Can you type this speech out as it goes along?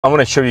I'm going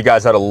to show you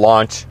guys how to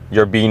launch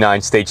your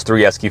B9 Stage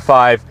 3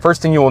 SQ5.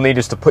 First thing you will need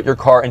is to put your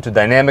car into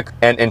dynamic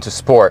and into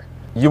sport.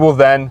 You will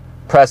then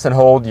press and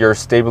hold your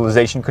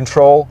stabilization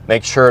control.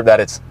 Make sure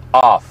that it's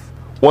off.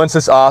 Once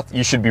it's off,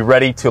 you should be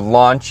ready to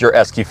launch your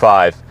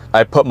SQ5.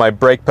 I put my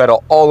brake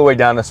pedal all the way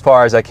down as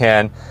far as I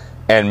can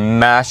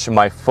and mash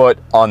my foot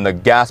on the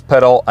gas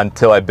pedal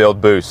until I build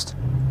boost.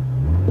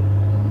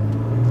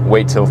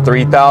 Wait till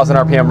 3,000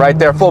 RPM right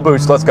there, full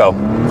boost, let's go.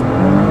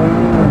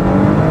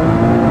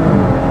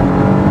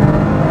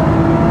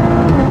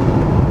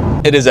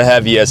 It is a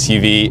heavy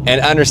SUV,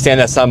 and I understand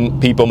that some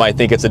people might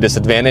think it's a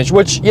disadvantage,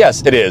 which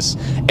yes, it is.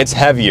 It's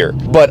heavier,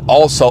 but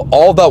also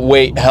all that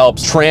weight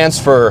helps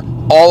transfer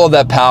all of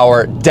that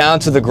power down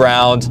to the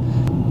ground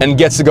and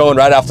gets it going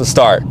right off the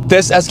start.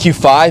 This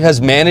SQ5 has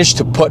managed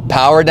to put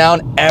power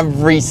down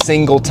every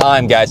single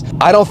time, guys.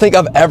 I don't think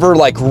I've ever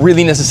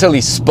really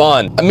necessarily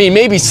spun. I mean,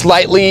 maybe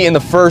slightly in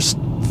the first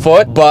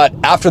foot, but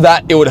after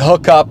that, it would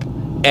hook up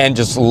and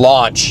just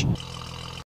launch.